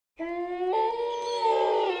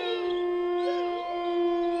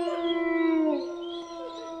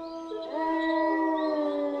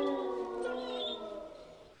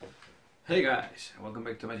Hey guys, welcome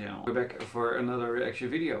back to my channel. We're back for another reaction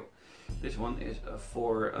video. This one is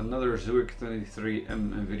for another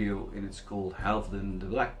Zurik23M video, and it's called Halfdan the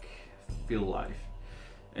Black Feel Life.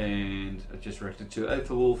 And I just reacted to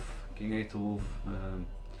Knightfall, King Knightfall,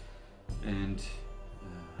 and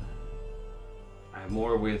I have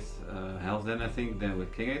more with Halfdan I think than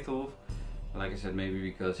with King Knightfall. Like I said, maybe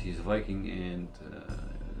because he's a Viking and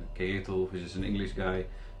King Knightfall is just an English guy,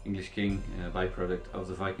 English king, byproduct of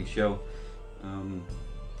the Viking show.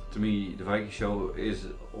 To me, the Viking show is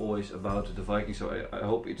always about the Vikings, so I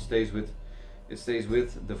hope it stays with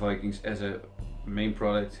the Vikings as a main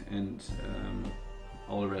product, and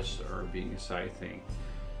all the rest are being a side thing.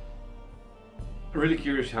 I'm really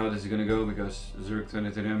curious how this is gonna go, because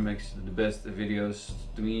Zurik23M makes the best videos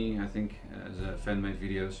to me, I think, as fan-made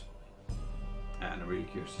videos, and I'm really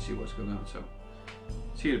curious to see what's going on. So,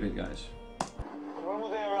 see you in a bit, guys. When will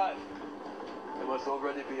they arrive? They must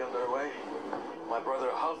already be on their way. My brother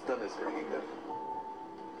Halfdan is bringing them.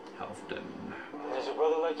 Halfdan. Is your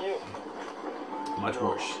brother like you? Much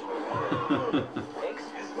worse.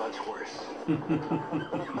 It's much worse.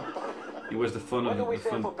 He was the fun of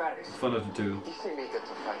the two. You seem eager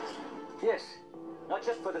to fight. Yes, not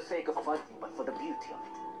just for the sake of fighting, but for the beauty of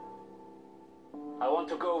it. I want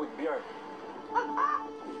to go with Björn.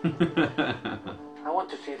 I want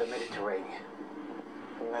to see the Mediterranean.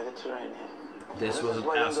 Mediterranean. This was an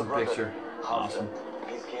awesome picture. Awesome.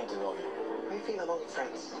 He's keen to know you. How you feel among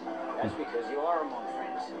friends? That's because you are among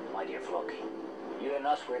friends, my dear Floki. You and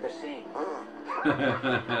us, we're the same.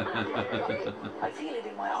 I feel it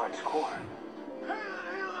in my heart's core. I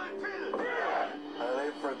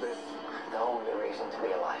live for this. The only reason to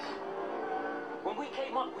be alive. When we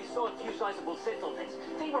came up, we saw a few sizable settlements.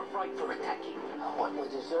 They were ripe for attacking. What we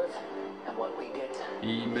deserve and what we get.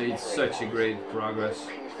 He made such a great progress. It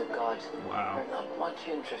appears the gods are not much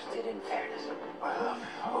interested in fairness. I love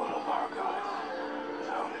all of our gods.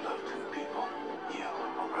 I only love two people. You,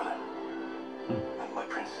 my brother, and my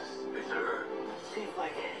princess. It's her. Seems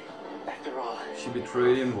like, after all, She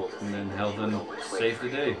betrayed him, and then Halfdan saved the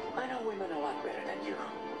day. I know women a lot better than you,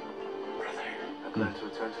 brother. I'm glad to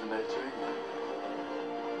return to the Mediterranean.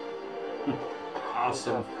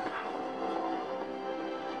 Awesome.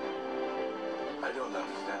 I don't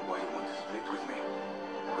understand why you want to split with me.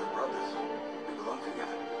 We're brothers. We belong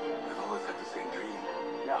together. We've always had the same dream.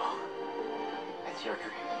 No, it's your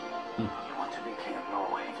dream. You want to be king of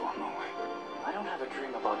Norway. For Norway. I don't have a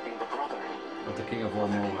dream about being the brother. But the king of all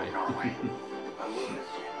Norway. Norway. I will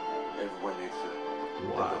miss you. Everyone needs to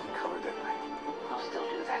cover that night. I'll still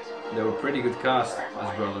do that. They were pretty good cast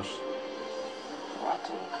as brothers. What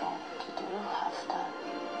are you going to do, Halfdan?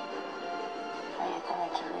 Are you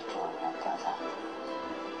going to rejoin your brother?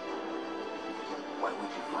 Why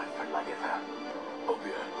would you fight for Lagertha?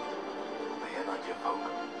 Obia, they are not your folk.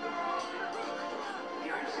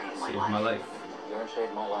 Björn saved my Saved my life. Björn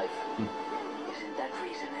saved my life. Isn't that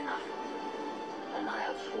reason enough? And I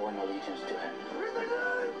have sworn allegiance to him.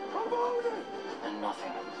 And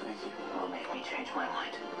nothing will make me change my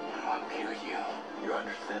mind. I'll kill you. You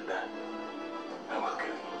understand that? I will kill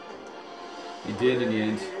you. He did in the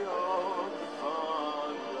end.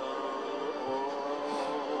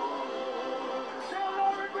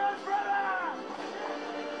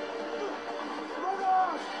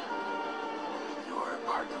 You are a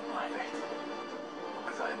part of my fate,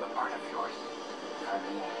 as I am a part of yours. For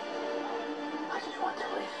me, I just want to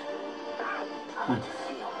live. I want to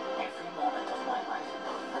feel every moment of my life,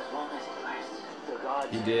 as long as it lasts. The gods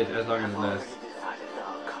He did, as long as it lasts. already decided the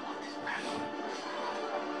outcome of this battle.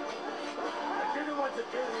 I didn't want to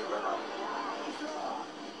kill you, brother.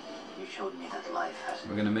 You showed me that life has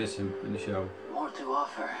We're gonna miss him in the show. more to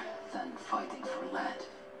offer than fighting for land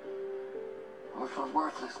or for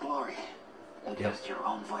worthless glory against your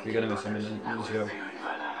own Viking You're gonna miss him in brothers. the show. See you in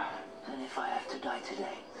Valhalla. And if I have to die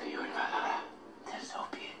today, See you in Valhalla. then so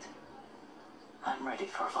be it. I'm ready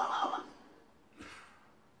for Valhalla.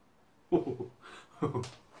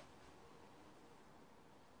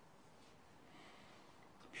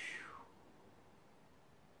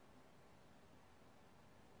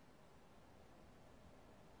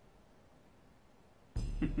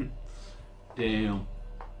 Damn.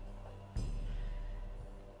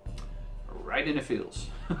 Right in the feels.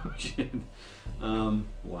 Shit.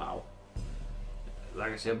 Wow.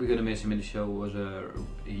 Like I said, we're gonna miss him in the show.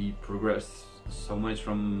 He progressed so much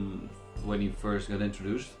from when he first got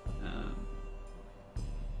introduced.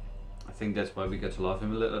 I think that's why we get to love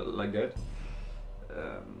him a little like that.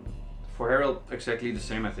 For Harold, exactly the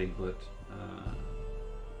same, I think, but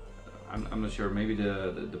I'm not sure. Maybe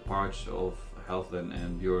the parts of Halfdan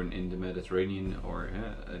and Bjorn in the Mediterranean, or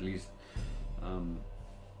at least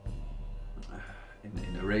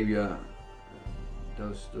in Arabia,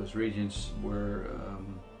 those regions were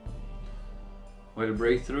the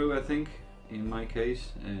breakthrough, I think, in my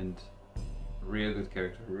case, and real good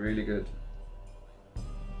character, really good.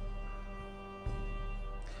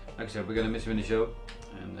 Like I said, we're gonna miss him in the show,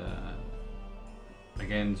 and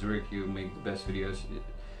again, Zurik, you make the best videos.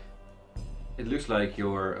 It looks like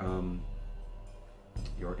your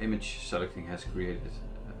image selecting has created.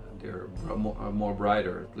 They're more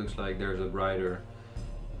brighter. It looks like there's a brighter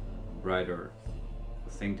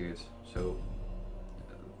thing to it. So,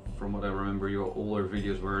 from what I remember, your older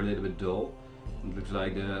videos were a little bit dull. It looks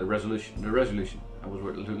like the resolution. I was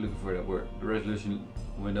looking for that word. The resolution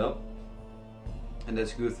went up, and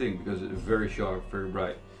that's a good thing because it's very sharp, very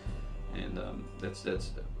bright, and that's a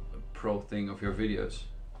pro thing of your videos.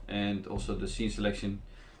 And also the scene selection,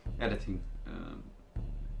 editing,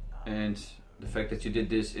 and the fact that you did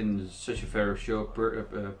this in such a very short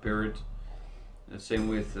period. Same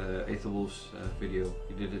with Aethelwolf's video.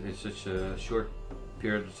 You did it in such a short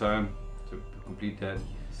period of time to complete that,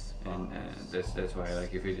 and that's why I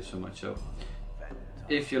like your videos so much. So,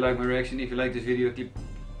 if you like my reaction, if you like this video,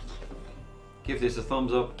 give this a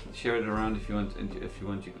thumbs up, share it around if you want, and if you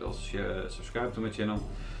want, you could also subscribe to my channel.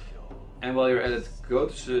 And while you're at it, go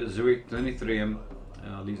to Zurik23M.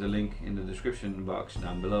 I'll leave the link in the description box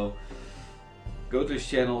down below. Go to his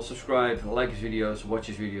channel, subscribe, like his videos, watch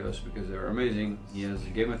his videos because they're amazing. He has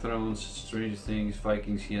Game of Thrones, Stranger Things,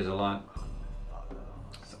 Vikings, he has a lot.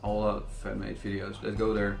 It's all fan-made videos. Let's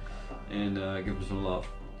go there and give him some love.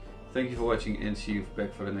 Thank you for watching and see you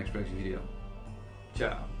back for the next reaction video.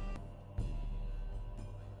 Ciao.